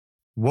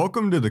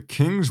Welcome to the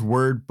King's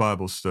Word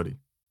Bible Study.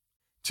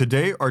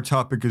 Today our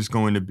topic is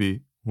going to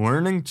be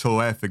learning to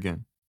laugh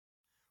again.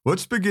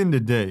 Let's begin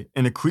today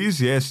in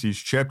Ecclesiastes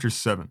chapter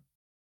 7.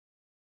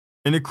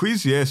 In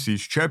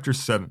Ecclesiastes chapter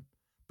 7,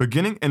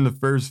 beginning in the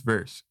first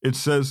verse, it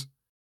says,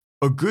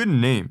 "A good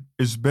name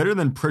is better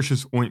than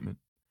precious ointment,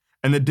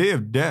 and the day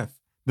of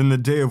death than the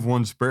day of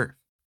one's birth.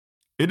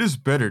 It is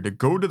better to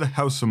go to the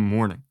house of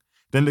mourning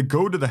than to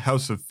go to the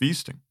house of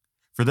feasting,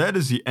 for that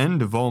is the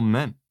end of all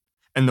men,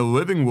 and the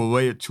living will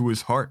lay it to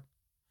his heart.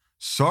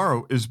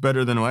 Sorrow is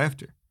better than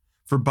laughter,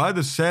 for by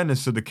the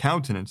sadness of the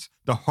countenance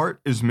the heart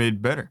is made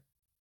better.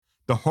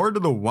 The heart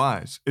of the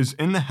wise is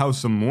in the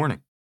house of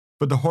mourning,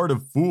 but the heart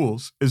of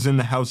fools is in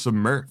the house of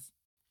mirth.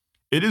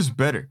 It is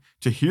better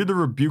to hear the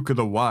rebuke of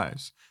the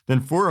wise than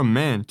for a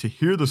man to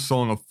hear the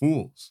song of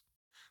fools.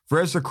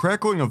 For as the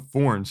crackling of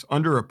thorns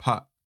under a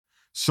pot,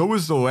 so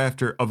is the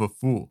laughter of a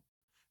fool.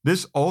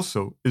 This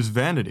also is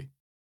vanity."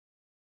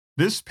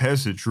 This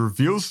passage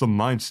reveals the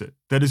mindset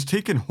that has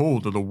taken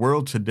hold of the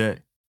world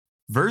today.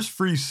 Verse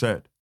 3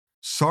 said,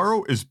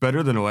 "Sorrow is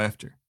better than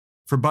laughter,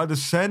 for by the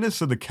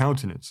sadness of the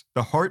countenance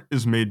the heart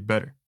is made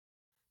better."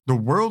 The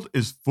world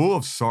is full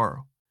of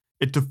sorrow.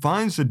 It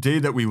defines the day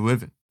that we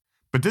live in.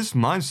 But this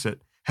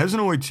mindset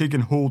hasn't only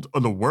taken hold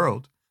of the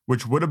world,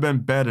 which would have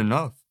been bad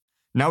enough.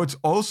 Now it's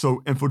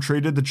also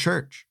infiltrated the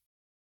church.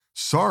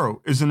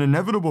 Sorrow is an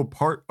inevitable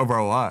part of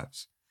our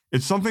lives.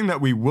 It's something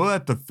that we will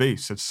have to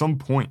face at some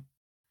point.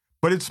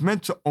 But it's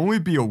meant to only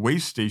be a way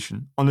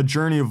station on the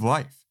journey of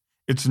life.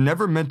 It's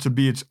never meant to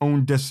be its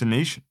own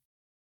destination.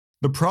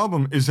 The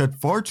problem is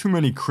that far too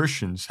many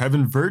Christians have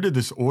inverted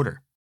this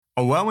order,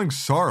 allowing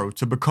sorrow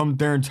to become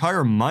their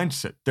entire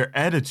mindset, their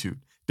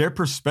attitude, their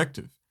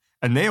perspective,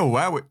 and they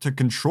allow it to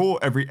control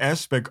every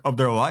aspect of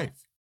their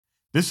life.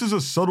 This is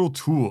a subtle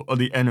tool of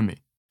the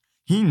enemy.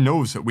 He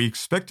knows that we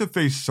expect to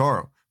face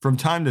sorrow from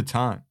time to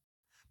time,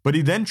 but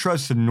he then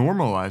tries to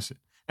normalize it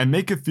and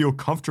make it feel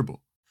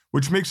comfortable,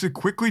 which makes it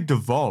quickly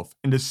devolve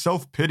into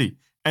self-pity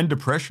and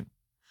depression,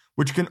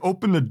 which can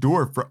open the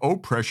door for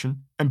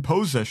oppression and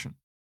possession.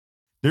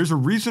 There's a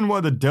reason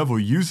why the devil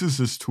uses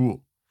this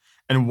tool,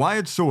 and why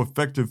it's so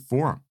effective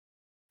for him.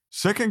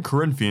 2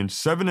 Corinthians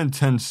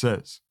 7:10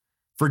 says,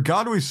 "For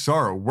godly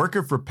sorrow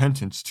worketh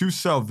repentance to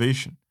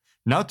salvation,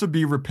 not to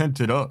be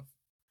repented of.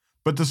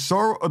 But the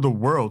sorrow of the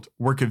world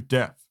worketh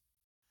death."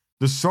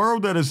 The sorrow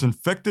that has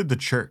infected the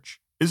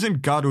church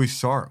isn't godly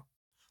sorrow.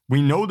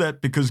 We know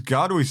that because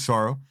godly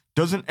sorrow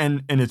doesn't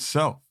end in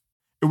itself.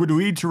 It would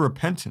lead to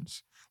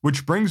repentance,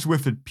 which brings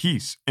with it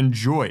peace and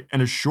joy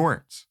and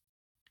assurance.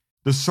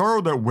 The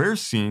sorrow that we're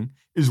seeing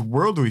is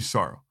worldly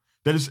sorrow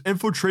that has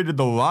infiltrated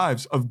the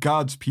lives of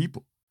God's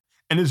people,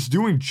 and is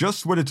doing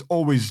just what it's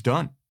always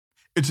done.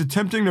 It's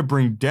attempting to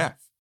bring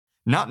death,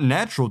 not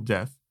natural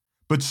death,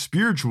 but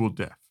spiritual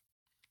death.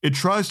 It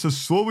tries to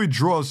slowly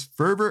draw us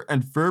further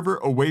and further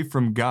away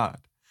from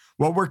God,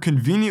 while we're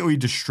conveniently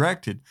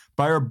distracted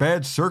by our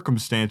bad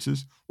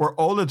circumstances or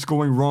all that's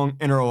going wrong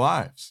in our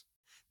lives.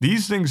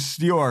 These things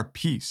steal our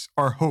peace,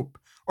 our hope,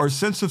 our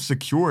sense of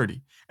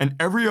security, and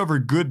every other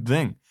good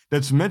thing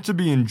that's meant to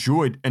be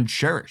enjoyed and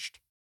cherished.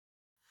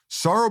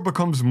 Sorrow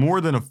becomes more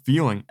than a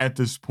feeling at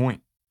this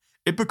point.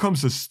 It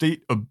becomes a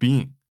state of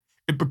being.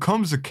 It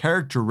becomes a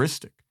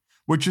characteristic,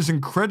 which is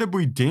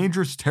incredibly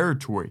dangerous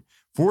territory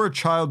for a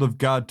child of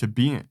God to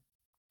be in.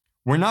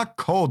 We're not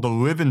called to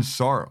live in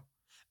sorrow,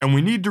 and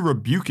we need to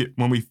rebuke it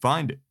when we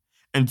find it,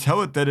 and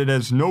tell it that it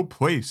has no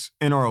place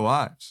in our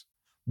lives.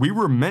 We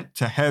were meant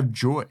to have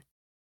joy.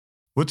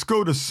 Let's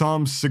go to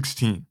Psalm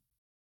 16.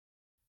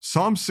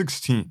 Psalm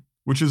 16,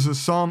 which is a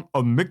psalm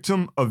of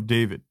Miktam of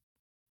David.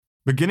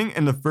 Beginning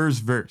in the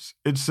first verse,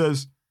 it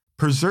says,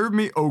 "Preserve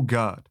me, O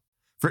God,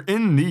 for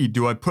in thee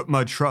do I put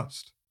my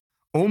trust.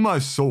 O my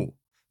soul,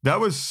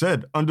 thou hast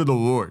said unto the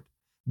Lord,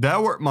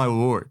 Thou art my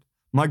Lord,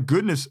 my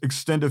goodness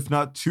extendeth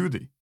not to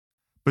thee,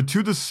 but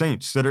to the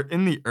saints that are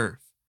in the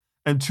earth,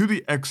 and to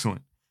the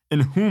excellent,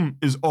 in whom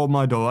is all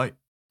my delight.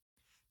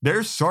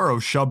 Their sorrow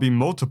shall be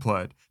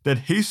multiplied,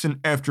 that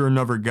hasten after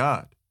another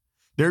god.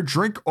 Their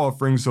drink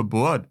offerings of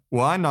blood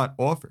will I not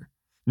offer,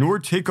 nor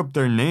take up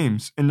their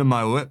names into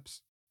my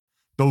lips.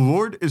 The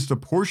Lord is the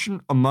portion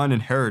of mine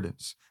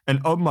inheritance,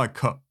 and of my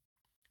cup.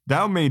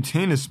 Thou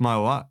maintainest my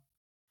lot.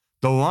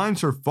 The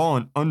lines are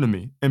fallen unto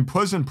me in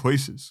pleasant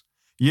places,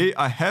 yea,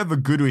 I have a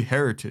goodly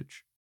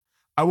heritage.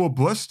 I will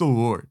bless the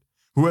Lord,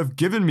 who hath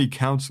given me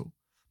counsel.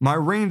 My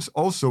reins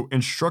also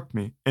instruct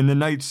me in the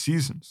night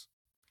seasons.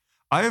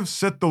 I have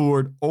set the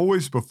Lord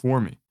always before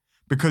me,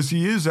 because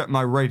he is at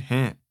my right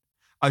hand.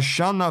 I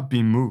shall not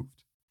be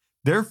moved.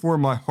 Therefore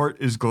my heart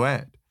is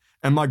glad,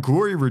 and my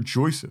glory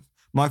rejoiceth.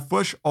 My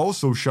flesh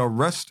also shall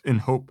rest in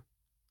hope.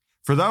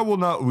 For thou wilt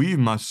not leave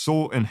my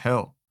soul in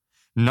hell,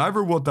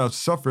 neither wilt thou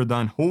suffer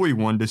thine Holy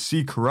One to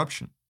see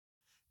corruption.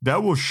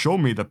 Thou wilt show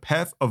me the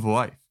path of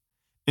life.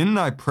 In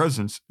thy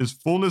presence is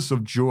fullness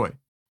of joy.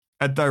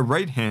 At thy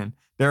right hand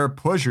there are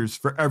pleasures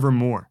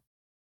forevermore."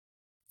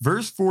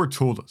 Verse 4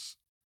 told us,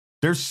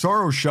 "Their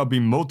sorrow shall be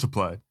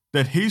multiplied,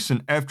 that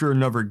hasten after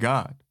another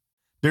god.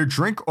 Their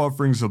drink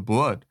offerings of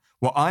blood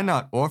will I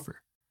not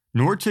offer,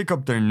 nor take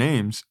up their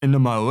names into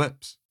my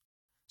lips.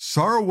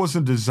 Sorrow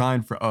wasn't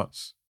designed for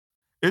us.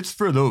 It's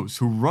for those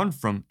who run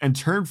from and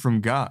turn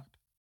from God.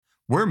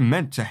 We're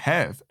meant to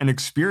have and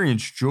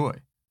experience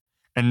joy,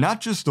 and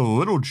not just a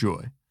little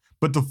joy,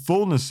 but the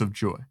fullness of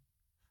joy.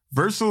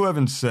 Verse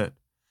 11 said,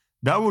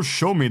 "Thou wilt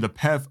show me the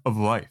path of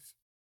life.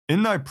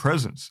 In thy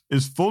presence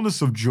is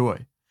fullness of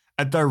joy.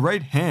 At thy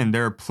right hand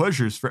there are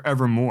pleasures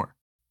forevermore."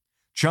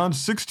 John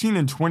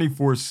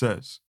 16:24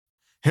 says,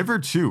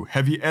 "Hitherto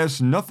have ye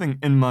asked nothing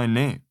in my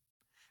name.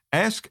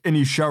 Ask and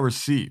ye shall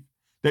receive,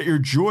 that your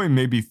joy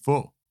may be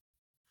full."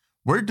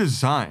 We're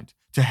designed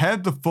to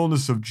have the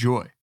fullness of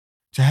joy,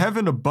 to have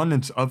an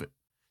abundance of it,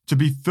 to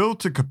be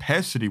filled to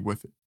capacity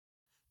with it.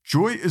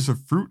 Joy is a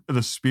fruit of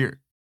the Spirit.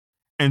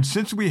 And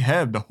since we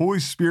have the Holy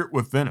Spirit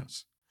within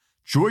us,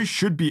 joy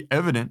should be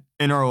evident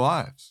in our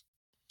lives.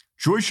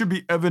 Joy should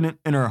be evident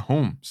in our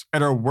homes,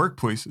 at our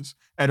workplaces,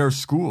 at our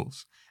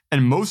schools,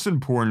 and most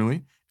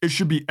importantly, it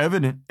should be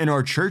evident in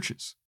our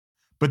churches.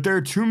 But there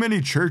are too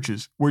many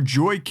churches where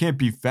joy can't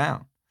be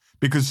found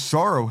because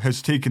sorrow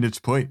has taken its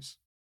place.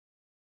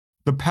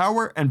 The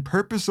power and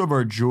purpose of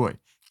our joy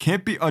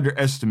can't be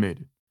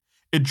underestimated.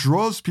 It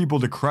draws people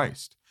to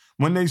Christ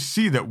when they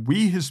see that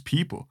we, his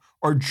people,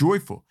 are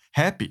joyful,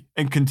 happy,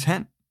 and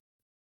content.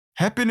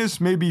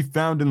 Happiness may be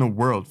found in the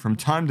world from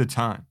time to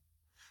time,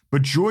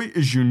 but joy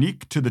is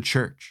unique to the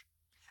church.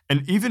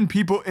 And even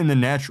people in the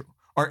natural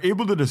are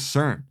able to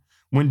discern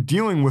when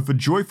dealing with a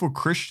joyful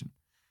Christian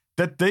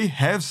that they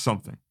have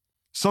something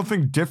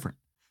different,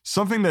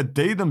 something that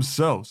they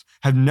themselves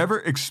have never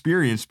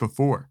experienced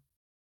before.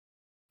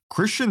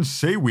 Christians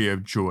say we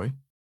have joy.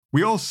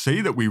 We all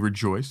say that we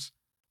rejoice,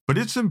 but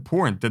it's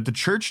important that the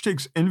church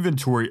takes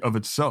inventory of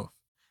itself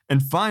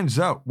and finds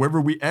out whether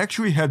we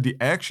actually have the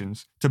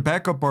actions to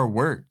back up our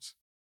words.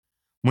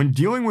 When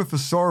dealing with a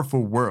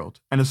sorrowful world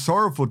and a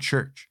sorrowful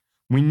church,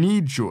 we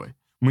need joy,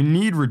 we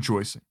need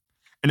rejoicing.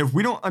 And if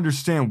we don't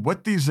understand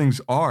what these things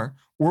are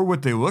or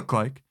what they look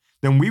like,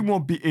 then we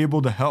won't be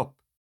able to help.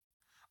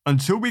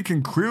 Until we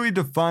can clearly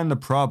define the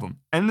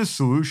problem and the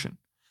solution,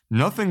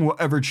 nothing will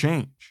ever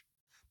change.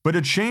 But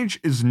a change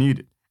is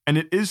needed, and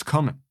it is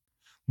coming.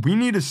 We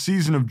need a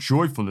season of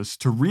joyfulness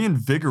to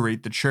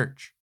reinvigorate the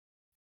church.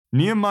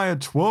 Nehemiah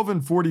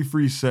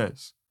 12:43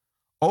 says,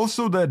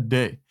 "Also that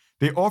day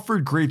they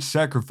offered great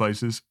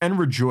sacrifices and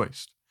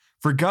rejoiced,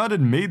 for God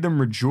had made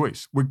them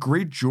rejoice with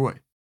great joy.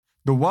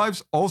 The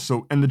wives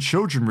also and the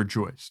children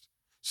rejoiced,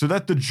 so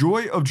that the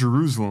joy of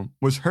Jerusalem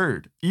was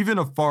heard even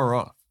afar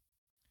off."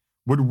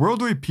 Would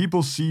worldly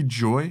people see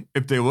joy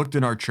if they looked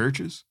in our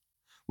churches?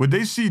 Would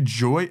they see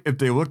joy if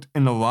they looked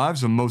in the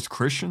lives of most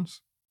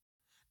Christians?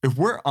 If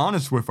we're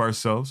honest with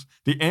ourselves,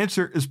 the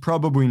answer is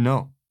probably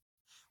no.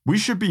 We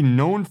should be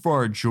known for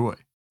our joy.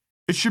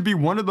 It should be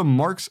one of the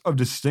marks of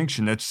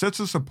distinction that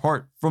sets us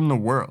apart from the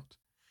world.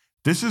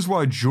 This is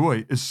why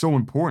joy is so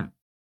important.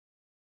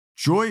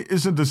 Joy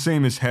isn't the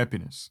same as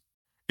happiness.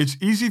 It's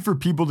easy for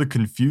people to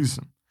confuse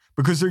them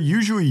because they're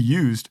usually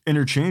used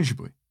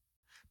interchangeably.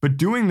 But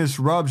doing this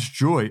robs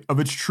joy of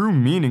its true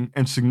meaning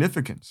and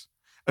significance,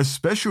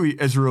 especially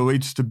as it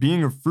relates to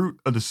being a fruit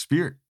of the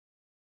Spirit.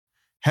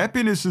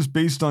 Happiness is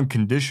based on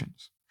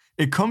conditions.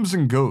 It comes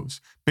and goes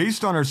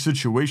based on our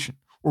situation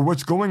or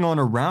what's going on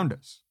around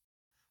us.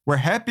 We're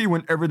happy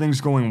when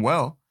everything's going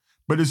well,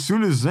 but as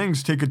soon as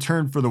things take a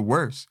turn for the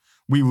worse,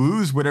 we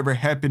lose whatever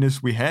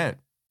happiness we had.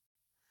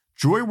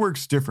 Joy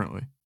works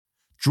differently.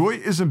 Joy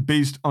isn't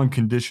based on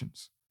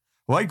conditions.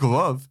 Like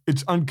love,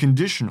 it's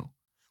unconditional.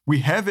 We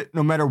have it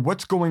no matter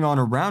what's going on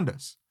around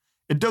us.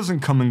 It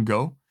doesn't come and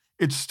go.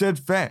 It's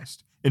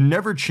steadfast. It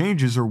never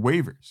changes or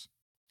wavers.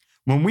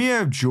 When we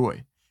have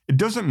joy, it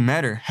doesn't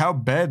matter how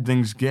bad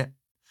things get.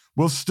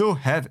 We'll still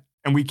have it,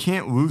 and we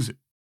can't lose it.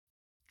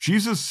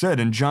 Jesus said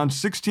in John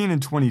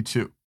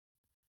 16:22,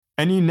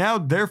 "And ye now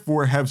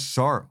therefore have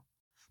sorrow,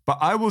 but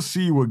I will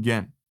see you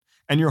again,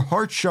 and your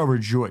heart shall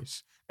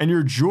rejoice, and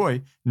your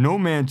joy no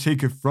man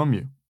taketh from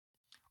you."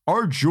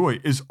 Our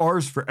joy is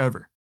ours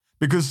forever,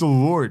 because the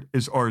Lord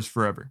is ours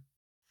forever.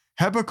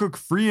 Habakkuk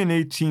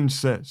 3:18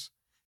 says,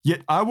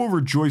 "Yet I will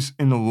rejoice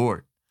in the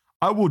Lord.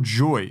 I will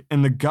joy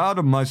in the God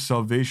of my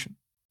salvation."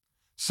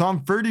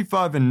 Psalm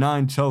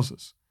 35:9 tells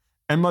us,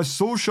 "And my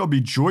soul shall be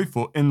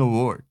joyful in the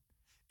Lord.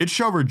 It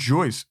shall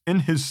rejoice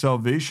in his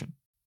salvation."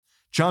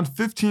 John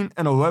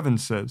 15:11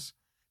 says,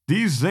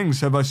 "These things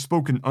have I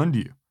spoken unto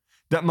you,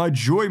 that my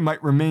joy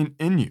might remain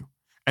in you,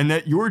 and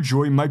that your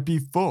joy might be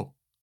full."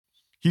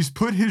 He's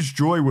put his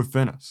joy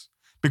within us,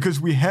 because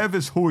we have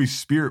his Holy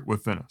Spirit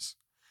within us.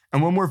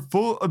 And when we're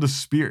full of the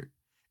Spirit,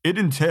 it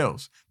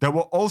entails that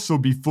we'll also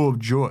be full of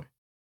joy.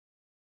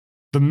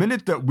 The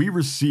minute that we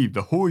receive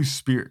the Holy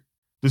Spirit,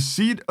 the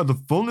seed of the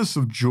fullness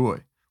of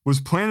joy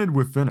was planted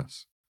within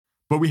us.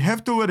 But we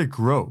have to let it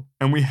grow,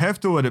 and we have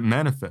to let it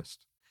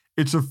manifest.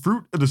 It's a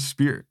fruit of the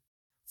Spirit.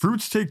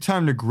 Fruits take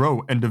time to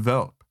grow and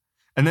develop,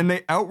 and then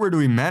they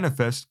outwardly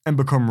manifest and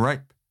become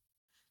ripe.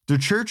 The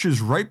church is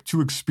ripe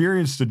to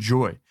experience the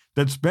joy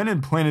that's been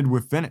implanted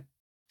within it.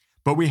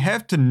 But we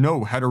have to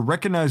know how to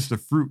recognize the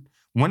fruit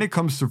when it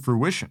comes to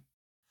fruition.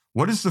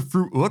 What does the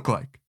fruit look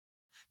like?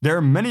 There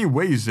are many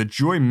ways that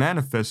joy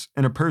manifests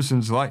in a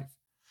person's life,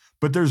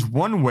 but there's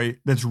one way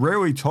that's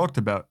rarely talked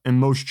about in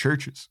most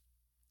churches.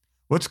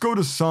 Let's go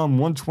to Psalm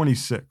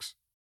 126.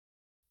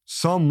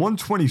 Psalm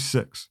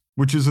 126,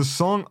 which is a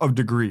song of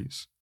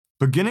degrees.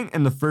 Beginning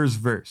in the first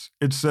verse,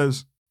 it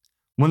says,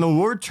 "When the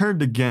Lord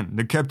turned again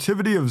the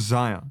captivity of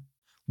Zion,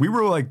 we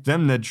were like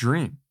them that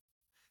dream.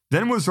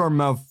 Then was our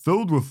mouth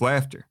filled with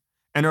laughter,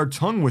 and our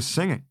tongue with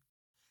singing.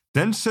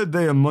 Then said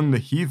they among the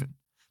heathen,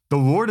 The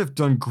Lord hath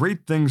done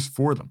great things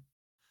for them.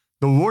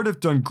 The Lord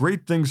hath done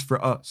great things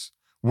for us,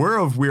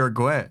 whereof we are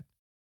glad.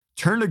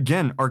 Turn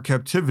again our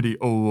captivity,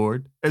 O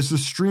Lord, as the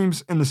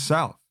streams in the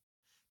south.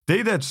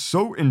 They that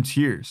sow in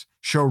tears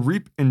shall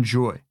reap in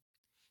joy.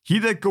 He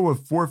that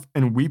goeth forth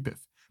and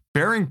weepeth,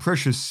 bearing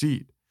precious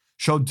seed,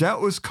 shall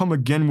doubtless come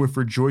again with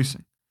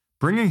rejoicing,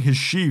 bringing his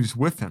sheaves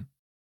with him."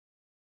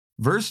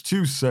 Verse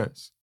 2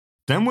 says,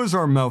 "Then was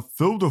our mouth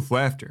filled with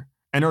laughter,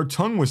 and our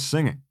tongue with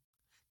singing.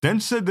 Then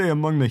said they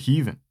among the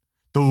heathen,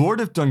 The Lord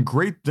hath done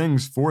great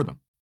things for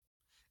them."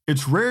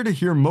 It's rare to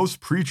hear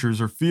most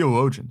preachers or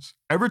theologians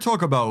ever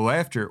talk about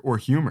laughter or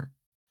humor.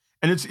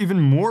 And it's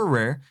even more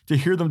rare to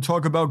hear them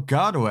talk about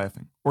God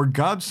laughing or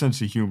God's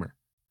sense of humor.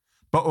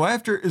 But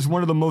laughter is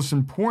one of the most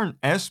important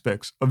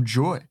aspects of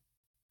joy.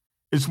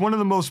 It's one of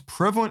the most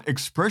prevalent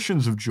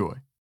expressions of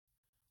joy.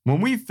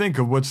 When we think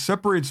of what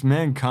separates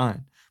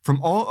mankind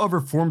from all other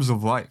forms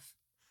of life,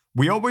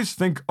 we always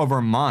think of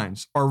our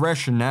minds, our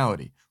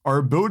rationality, our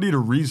ability to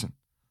reason,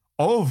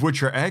 all of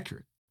which are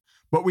accurate.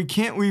 But we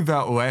can't leave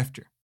out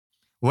laughter.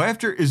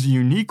 Laughter is a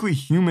uniquely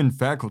human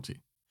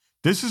faculty.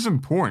 This is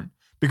important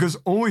because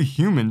only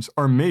humans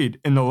are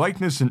made in the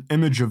likeness and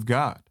image of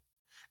God.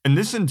 And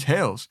this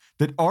entails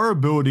that our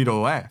ability to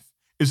laugh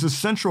is a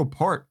central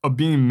part of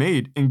being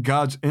made in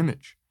God's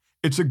image.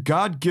 It's a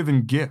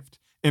God-given gift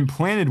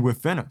implanted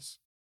within us.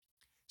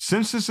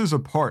 Since this is a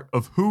part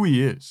of who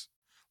He is,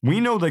 we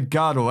know that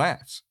God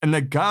laughs and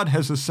that God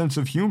has a sense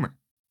of humor.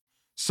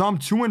 Psalm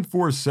 2 and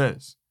 4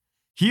 says,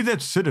 "He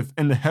that sitteth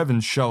in the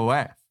heavens shall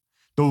laugh.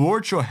 The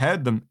Lord shall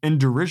have them in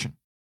derision."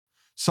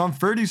 Psalm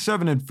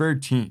 37 and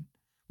 13,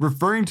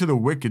 referring to the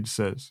wicked,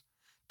 says,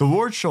 "The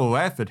Lord shall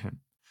laugh at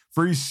him,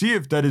 for he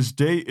seeth that his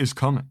day is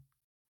coming."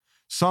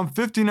 Psalm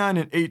 59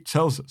 and 8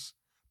 tells us,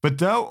 "But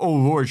thou, O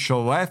Lord,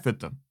 shalt laugh at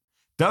them.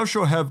 Thou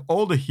shalt have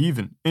all the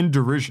heathen in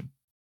derision."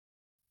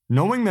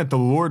 Knowing that the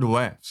Lord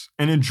laughs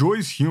and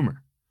enjoys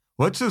humor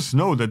lets us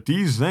know that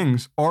these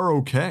things are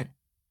okay.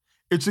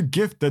 It's a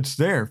gift that's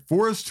there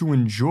for us to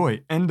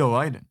enjoy and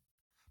delight in.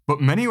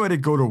 But many let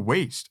it go to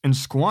waste and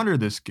squander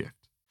this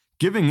gift,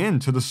 giving in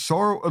to the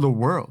sorrow of the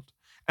world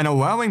and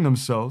allowing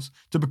themselves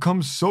to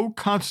become so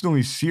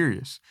constantly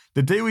serious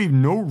that they leave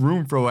no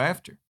room for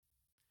laughter.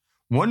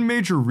 One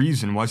major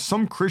reason why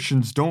some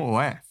Christians don't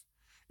laugh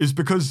is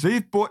because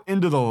they've bought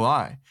into the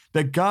lie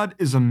that God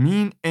is a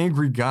mean,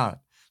 angry God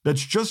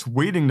that's just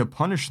waiting to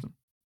punish them.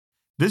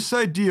 This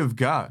idea of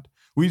God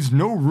leaves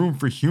no room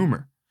for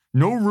humor,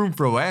 no room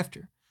for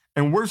laughter,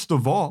 and worst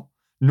of all,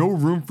 no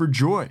room for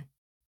joy.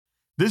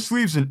 This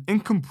leaves an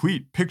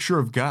incomplete picture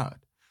of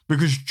God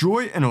because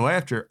joy and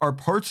laughter are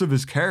parts of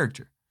His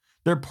character.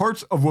 They're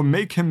parts of what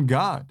make Him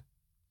God.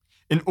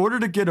 In order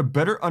to get a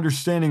better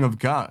understanding of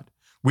God,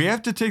 we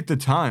have to take the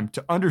time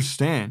to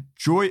understand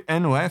joy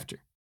and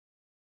laughter.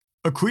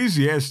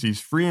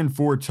 Ecclesiastes 3 and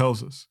 4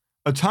 tells us,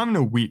 "A time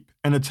to weep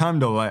and a time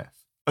to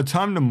laugh, a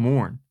time to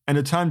mourn and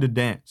a time to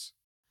dance."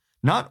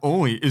 Not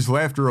only is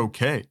laughter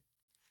okay,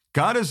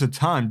 God has a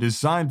time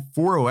designed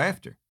for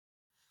laughter.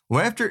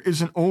 Laughter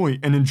isn't only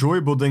an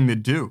enjoyable thing to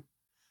do.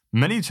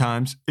 Many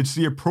times, it's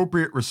the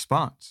appropriate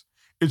response.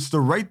 It's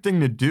the right thing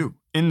to do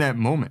in that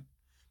moment,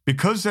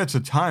 because that's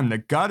a time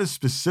that God has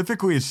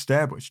specifically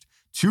established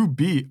to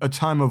be a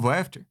time of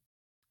laughter.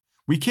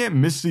 We can't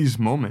miss these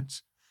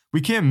moments.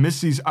 We can't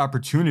miss these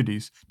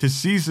opportunities to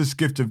seize this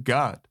gift of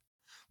God.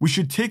 We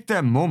should take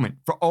that moment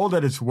for all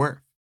that it's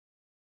worth.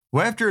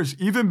 Laughter has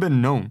even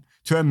been known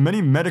to have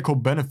many medical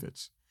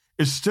benefits.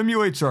 It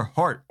stimulates our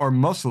heart, our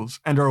muscles,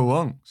 and our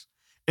lungs.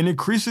 It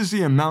increases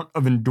the amount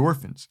of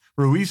endorphins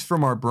released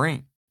from our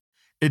brain.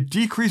 It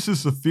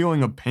decreases the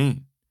feeling of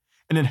pain,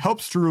 and it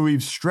helps to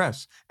relieve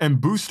stress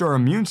and boost our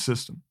immune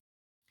system.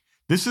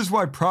 This is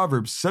why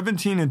Proverbs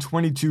 17 and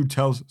 22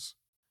 tells us,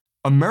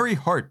 "A merry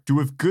heart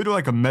doeth good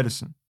like a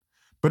medicine,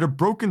 but a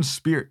broken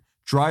spirit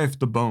drieth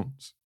the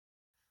bones."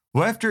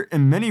 Laughter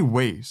in many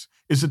ways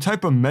is a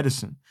type of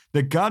medicine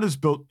that God has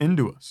built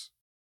into us.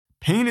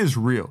 Pain is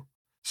real,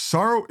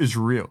 sorrow is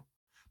real,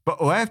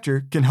 but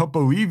laughter can help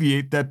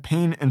alleviate that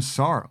pain and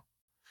sorrow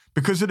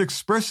because it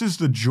expresses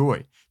the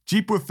joy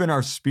deep within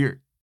our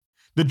spirit,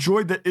 the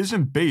joy that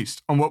isn't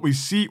based on what we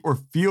see or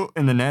feel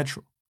in the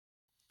natural.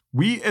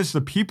 We, as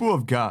the people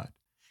of God,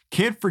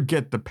 can't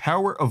forget the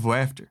power of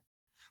laughter.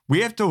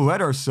 We have to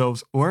let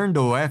ourselves learn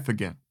to laugh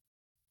again.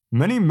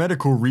 Many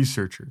medical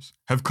researchers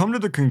have come to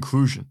the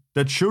conclusion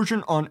that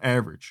children on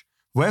average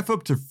laugh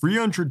up to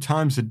 300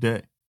 times a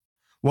day,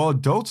 while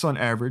adults on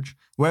average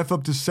laugh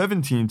up to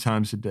 17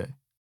 times a day.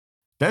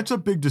 That's a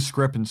big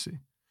discrepancy,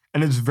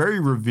 and it's very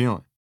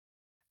revealing.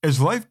 As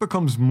life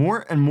becomes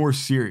more and more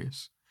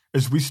serious,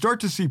 as we start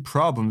to see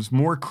problems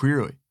more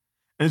clearly,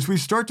 and as we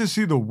start to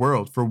see the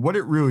world for what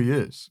it really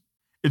is,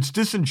 it's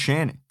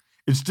disenchanting,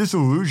 it's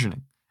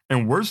disillusioning,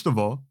 and worst of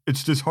all,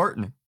 it's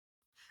disheartening.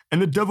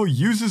 And the devil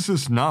uses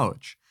this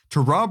knowledge to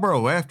rob our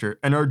laughter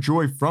and our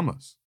joy from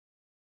us.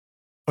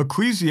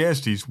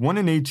 Ecclesiastes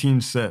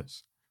 1:18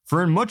 says,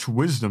 "For in much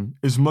wisdom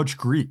is much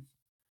grief,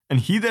 and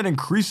he that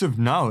increaseth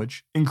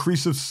knowledge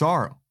increaseth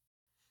sorrow."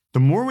 The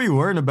more we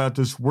learn about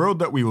this world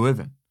that we live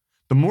in,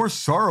 the more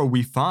sorrow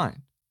we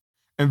find.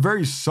 And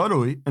very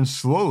subtly and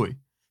slowly,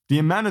 the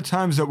amount of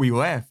times that we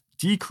laugh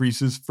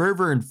decreases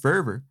further and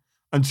further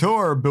until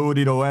our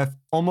ability to laugh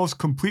almost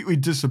completely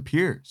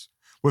disappears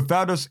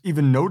without us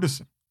even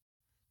noticing.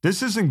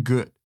 This isn't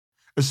good,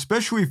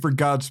 especially for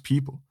God's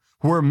people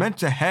who are meant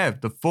to have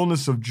the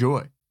fullness of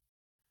joy.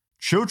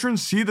 Children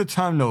see the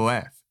time to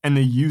laugh and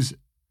they use it,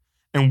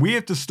 and we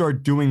have to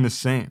start doing the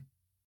same.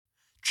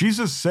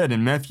 Jesus said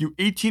in Matthew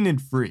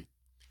 18:3,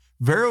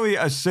 "Verily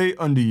I say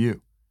unto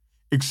you,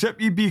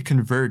 except ye be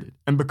converted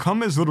and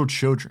become as little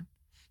children,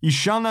 ye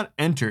shall not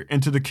enter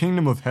into the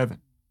kingdom of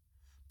heaven."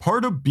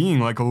 Part of being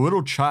like a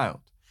little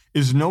child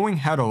is knowing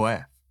how to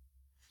laugh.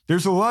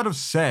 There's a lot of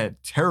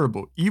sad,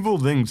 terrible, evil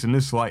things in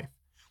this life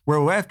where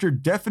laughter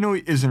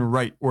definitely isn't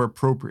right or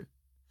appropriate.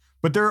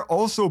 But there are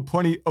also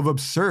plenty of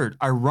absurd,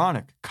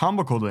 ironic,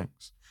 comical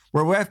things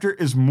where laughter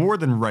is more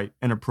than right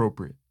and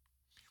appropriate.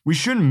 We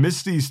shouldn't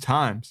miss these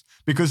times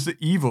because the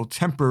evil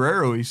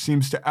temporarily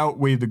seems to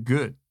outweigh the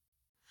good.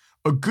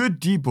 A good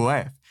deep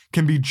laugh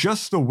can be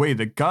just the way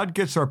that God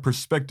gets our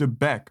perspective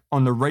back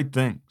on the right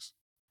things.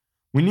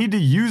 We need to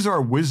use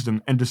our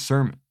wisdom and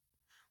discernment.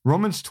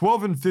 Romans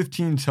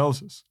 12:15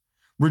 tells us,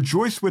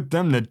 "Rejoice with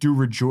them that do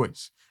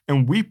rejoice,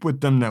 and weep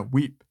with them that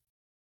weep."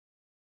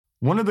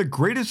 One of the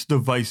greatest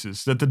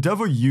devices that the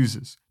devil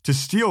uses to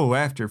steal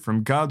laughter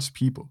from God's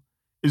people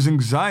is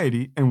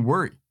anxiety and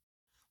worry.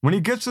 When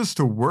he gets us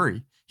to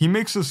worry, he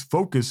makes us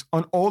focus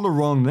on all the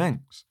wrong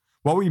things,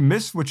 while we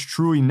miss what's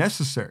truly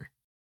necessary.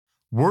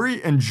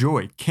 Worry and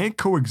joy can't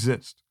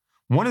coexist.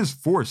 One is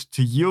forced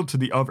to yield to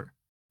the other.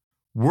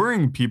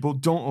 Worrying people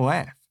don't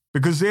laugh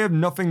because they have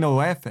nothing to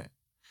laugh at.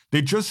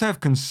 They just have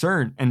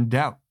concern and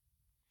doubt.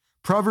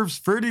 Proverbs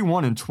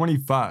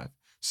 31:25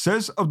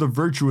 says of the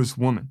virtuous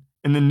woman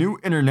in the New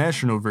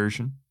International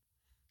Version,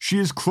 "She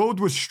is clothed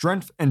with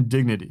strength and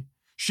dignity.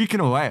 She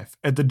can laugh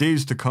at the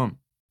days to come."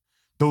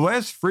 The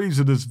last phrase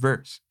of this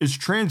verse is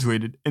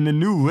translated in the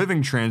New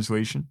Living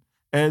Translation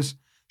as,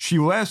 "She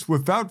laughs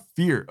without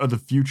fear of the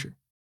future."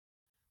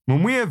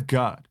 When we have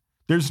God,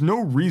 there's no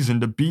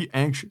reason to be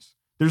anxious.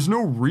 There's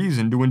no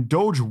reason to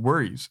indulge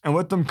worries and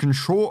let them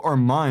control our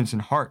minds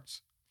and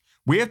hearts.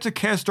 We have to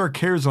cast our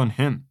cares on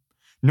Him,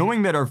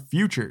 knowing that our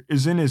future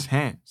is in His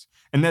hands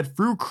and that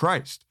through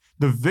Christ,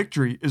 the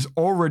victory is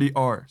already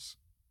ours.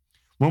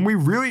 When we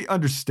really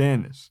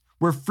understand this,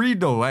 we're free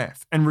to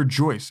laugh and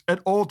rejoice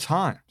at all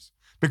times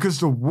because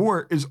the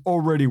war is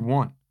already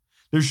won.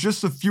 There's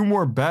just a few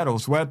more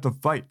battles we'll have to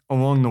fight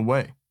along the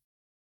way.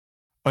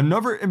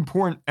 Another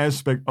important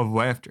aspect of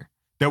laughter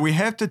that we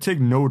have to take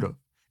note of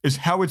is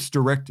how it's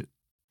directed.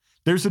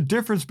 There's a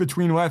difference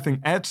between laughing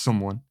at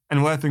someone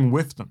and laughing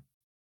with them.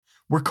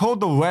 We're called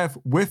to laugh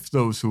with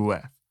those who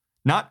laugh,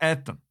 not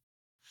at them.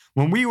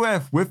 When we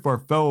laugh with our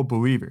fellow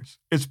believers,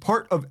 it's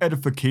part of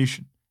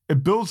edification.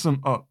 It builds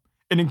them up,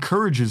 it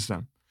encourages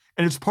them,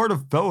 and it's part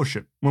of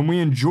fellowship when we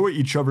enjoy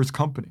each other's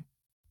company.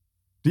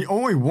 The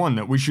only one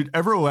that we should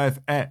ever laugh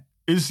at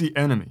is the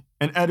enemy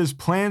and at his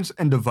plans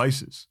and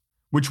devices,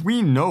 which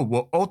we know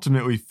will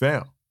ultimately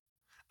fail.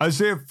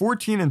 Isaiah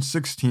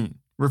 14:16,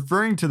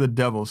 referring to the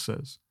devil,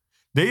 says,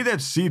 "They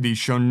that see thee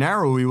shall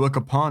narrowly look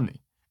upon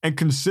thee, and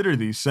consider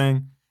thee,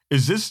 saying,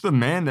 Is this the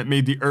man that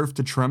made the earth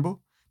to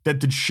tremble, that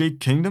did shake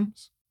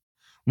kingdoms?"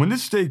 When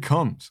this day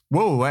comes,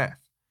 we'll laugh,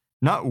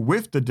 not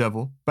with the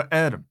devil, but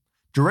at him,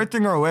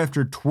 directing our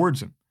laughter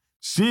towards him,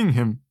 seeing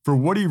him for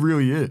what he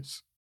really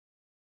is.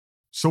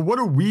 So what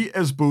do we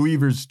as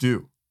believers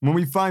do when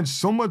we find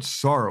so much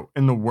sorrow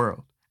in the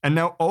world, and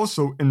now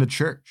also in the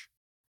church?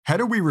 How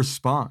do we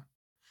respond?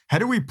 How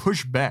do we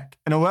push back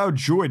and allow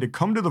joy to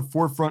come to the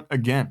forefront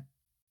again?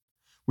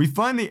 We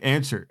find the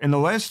answer in the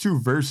last two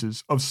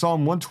verses of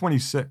Psalm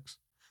 126,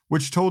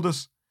 which told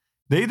us,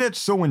 "They that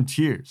sow in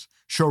tears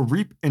shall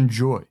reap in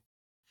joy.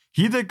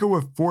 He that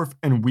goeth forth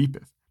and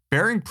weepeth,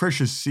 bearing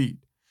precious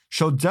seed,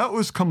 shall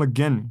doubtless come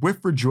again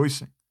with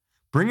rejoicing,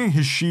 bringing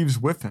his sheaves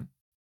with him."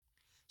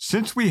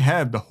 Since we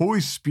have the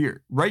Holy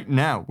Spirit right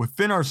now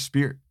within our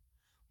spirit,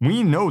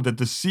 we know that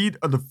the seed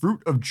of the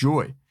fruit of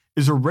joy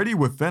is already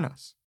within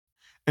us.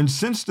 And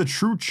since the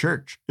true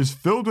church is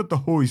filled with the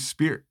Holy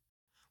Spirit,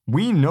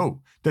 we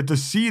know that the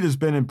seed has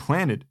been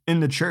implanted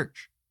in the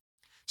church.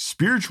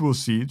 Spiritual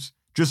seeds,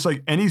 just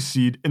like any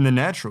seed in the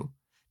natural,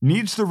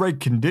 needs the right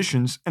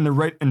conditions and the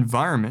right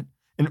environment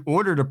in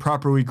order to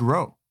properly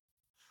grow.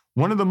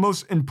 One of the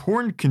most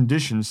important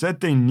conditions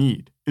that they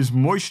need is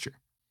moisture,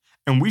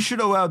 and we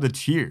should allow the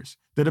tears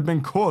that have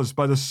been caused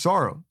by the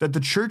sorrow that the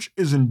church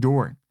is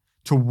enduring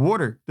to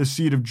water the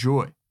seed of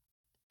joy.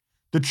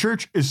 The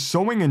church is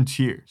sowing in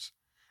tears,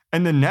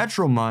 and the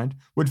natural mind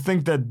would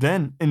think that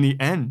then, in the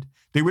end,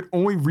 they would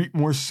only reap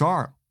more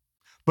sorrow.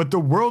 But the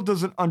world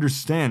doesn't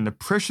understand the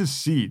precious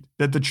seed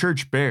that the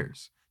church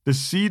bears, the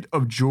seed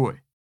of joy.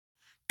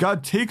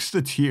 God takes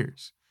the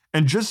tears,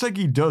 and just like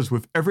he does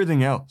with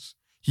everything else,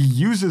 he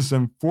uses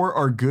them for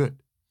our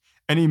good.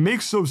 And he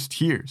makes those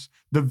tears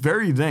the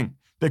very thing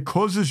that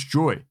causes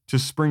joy to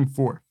spring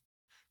forth.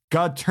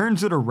 God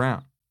turns it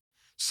around.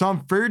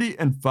 Psalm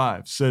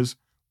 30:5 says,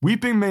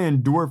 "Weeping may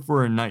endure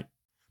for a night,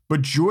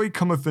 but joy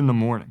cometh in the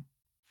morning."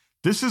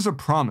 This is a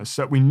promise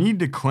that we need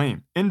to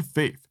claim in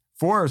faith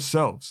for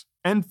ourselves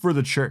and for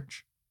the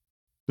church.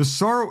 The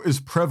sorrow is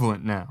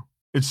prevalent now.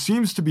 It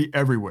seems to be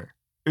everywhere.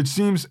 It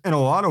seems in a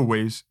lot of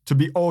ways to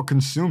be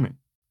all-consuming.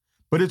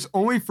 But it's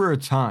only for a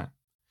time.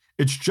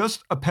 It's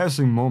just a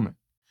passing moment.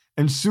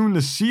 And soon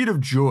the seed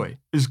of joy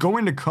is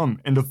going to come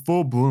into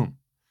full bloom.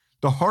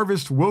 The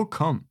harvest will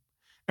come.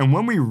 And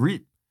when we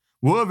reap,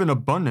 we'll have an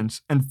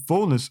abundance and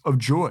fullness of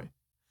joy.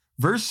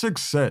 Verse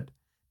 6 said,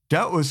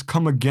 "Doubtless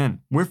come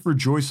again with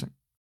rejoicing."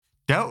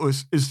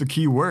 Doubtless is the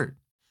key word.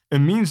 It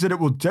means that it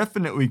will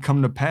definitely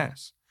come to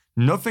pass.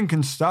 Nothing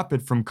can stop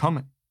it from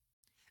coming.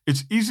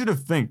 It's easy to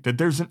think that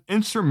there's an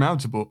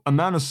insurmountable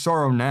amount of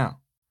sorrow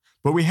now,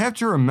 but we have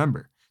to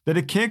remember that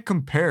it can't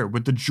compare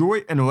with the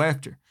joy and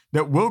laughter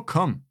that will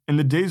come in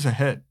the days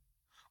ahead.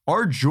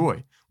 Our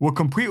joy will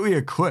completely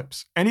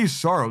eclipse any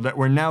sorrow that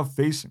we're now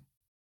facing.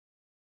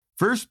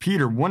 1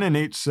 Peter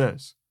 1:8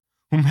 says,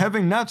 "Whom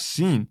having not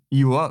seen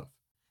ye love,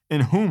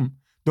 in whom,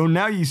 though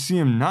now ye see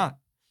him not,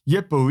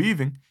 yet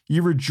believing, ye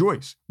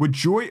rejoice with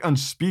joy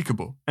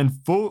unspeakable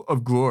and full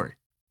of glory."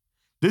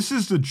 This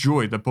is the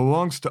joy that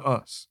belongs to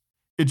us.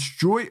 It's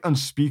joy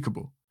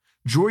unspeakable,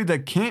 joy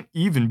that can't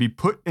even be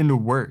put into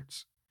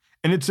words.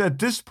 And it's at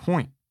this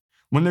point,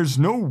 when there's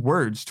no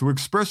words to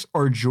express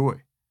our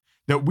joy,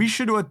 that we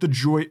should let the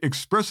joy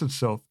express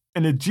itself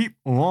in a deep,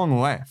 long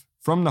laugh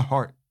from the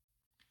heart.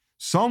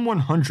 Psalm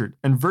 100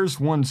 and verse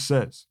 1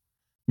 says,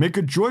 "Make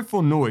a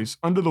joyful noise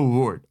unto the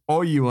Lord,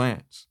 all ye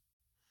lands."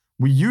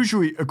 We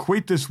usually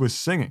equate this with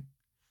singing,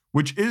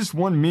 which is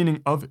one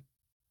meaning of it.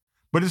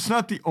 But it's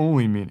not the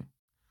only meaning.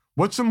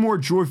 What's a more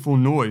joyful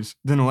noise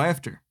than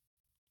laughter?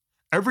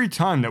 Every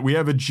time that we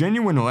have a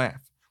genuine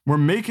laugh, we're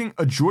making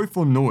a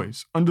joyful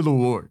noise unto the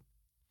Lord.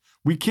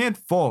 We can't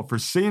fall for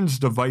Satan's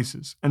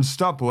devices and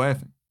stop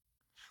laughing.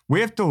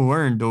 We have to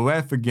learn to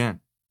laugh again.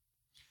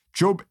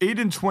 Job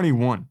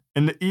 8:21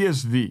 in the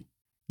ESV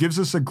gives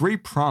us a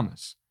great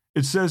promise.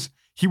 It says,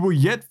 "He will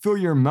yet fill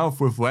your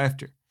mouth with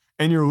laughter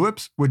and your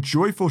lips with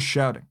joyful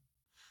shouting."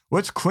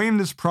 Let's claim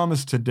this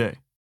promise today.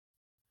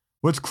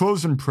 Let's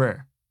close in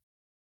prayer.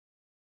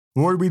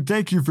 Lord, we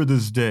thank you for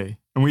this day,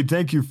 and we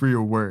thank you for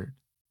your word.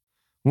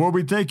 Lord,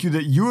 we thank you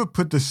that you have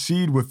put the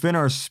seed within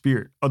our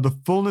spirit of the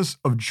fullness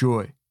of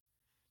joy,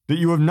 that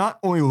you have not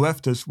only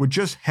left us with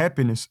just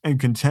happiness and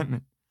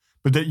contentment,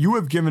 but that you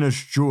have given us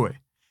joy,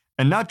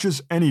 and not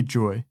just any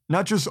joy,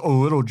 not just a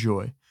little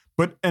joy,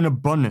 but an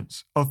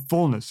abundance, a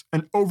fullness,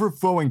 an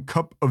overflowing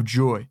cup of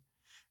joy,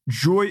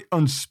 joy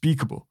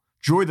unspeakable,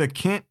 joy that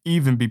can't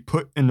even be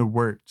put into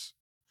words.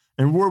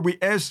 And Lord, we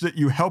ask that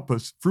you help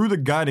us through the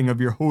guiding of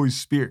your Holy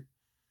Spirit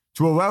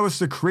to allow us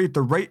to create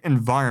the right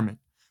environment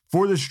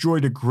for this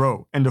joy to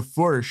grow and to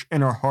flourish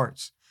in our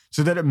hearts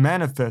so that it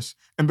manifests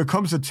and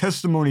becomes a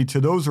testimony to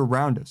those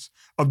around us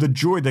of the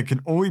joy that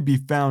can only be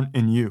found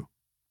in you.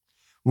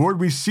 Lord,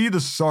 we see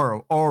the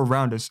sorrow all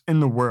around us in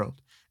the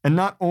world, and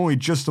not only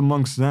just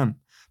amongst them,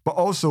 but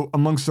also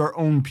amongst our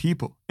own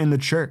people in the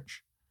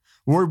church.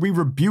 Lord, we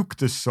rebuke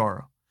this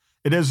sorrow.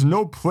 It has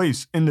no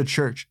place in the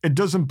church. It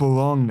doesn't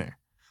belong there.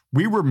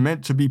 We were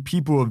meant to be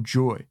people of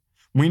joy.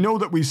 We know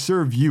that we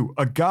serve you,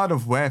 a God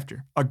of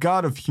laughter, a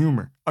God of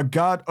humor, a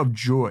God of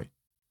joy.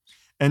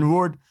 And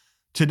Lord,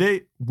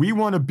 today we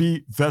want to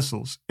be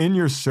vessels in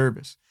your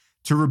service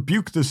to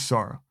rebuke this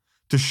sorrow,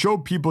 to show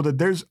people that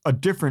there's a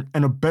different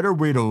and a better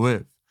way to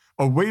live,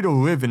 a way to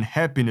live in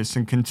happiness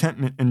and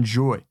contentment and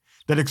joy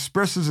that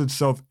expresses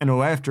itself in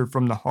laughter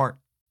from the heart.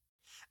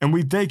 And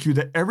we thank you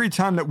that every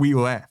time that we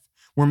laugh,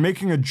 we're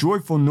making a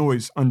joyful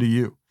noise unto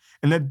you.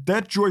 And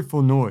that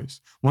joyful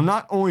noise will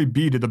not only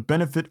be to the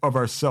benefit of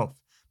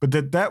ourselves, but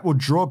that will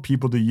draw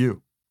people to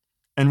you.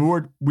 And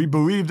Lord, we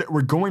believe that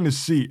we're going to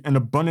see an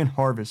abundant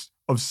harvest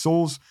of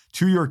souls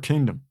to your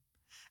kingdom.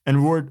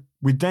 And Lord,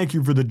 we thank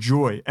you for the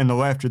joy and the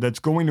laughter that's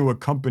going to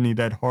accompany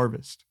that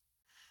harvest.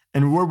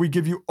 And Lord, we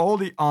give you all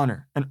the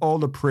honor and all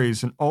the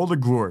praise and all the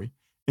glory.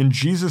 In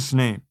Jesus'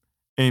 name,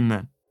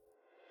 amen.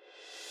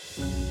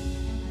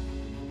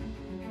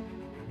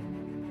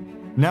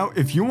 Now,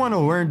 if you want to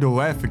learn to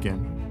laugh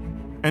again,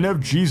 and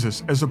have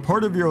Jesus as a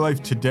part of your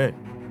life today,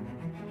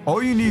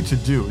 all you need to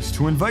do is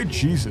to invite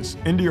Jesus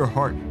into your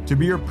heart to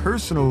be your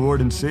personal Lord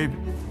and Savior.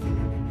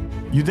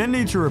 You then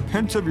need to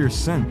repent of your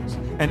sins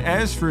and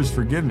ask for his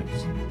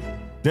forgiveness.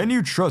 Then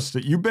you trust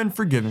that you've been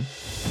forgiven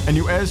and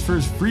you ask for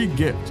his free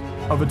gift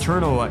of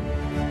eternal life.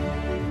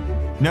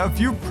 Now, if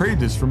you prayed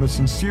this from a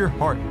sincere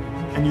heart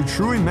and you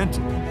truly meant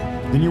it,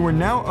 then you are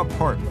now a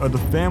part of the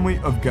family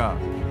of God.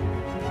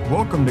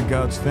 Welcome to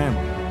God's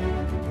family.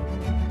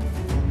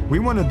 We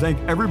want to thank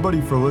everybody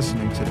for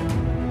listening today.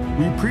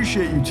 We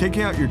appreciate you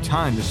taking out your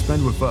time to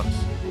spend with us.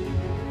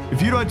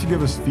 If you'd like to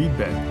give us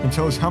feedback and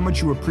tell us how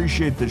much you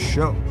appreciate this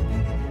show,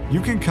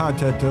 you can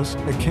contact us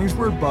at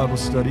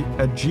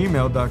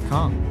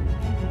kingswordbiblestudy@gmail.com.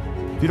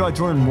 If you'd like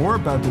to learn more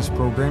about this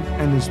program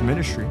and this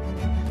ministry,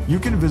 you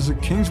can visit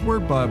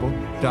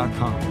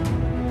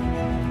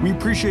kingswordbible.com. We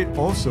appreciate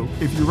also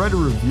if you write a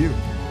review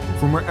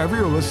from wherever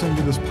you're listening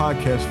to this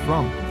podcast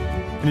from,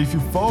 and if you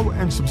follow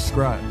and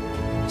subscribe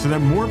so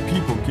that more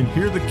people can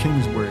hear the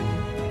King's Word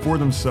for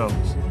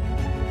themselves.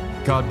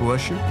 God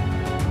bless you.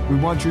 We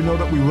want you to know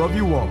that we love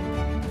you all,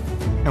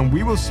 and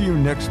we will see you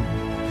next week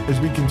as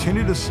we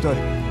continue to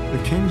study the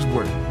King's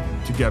Word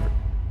together.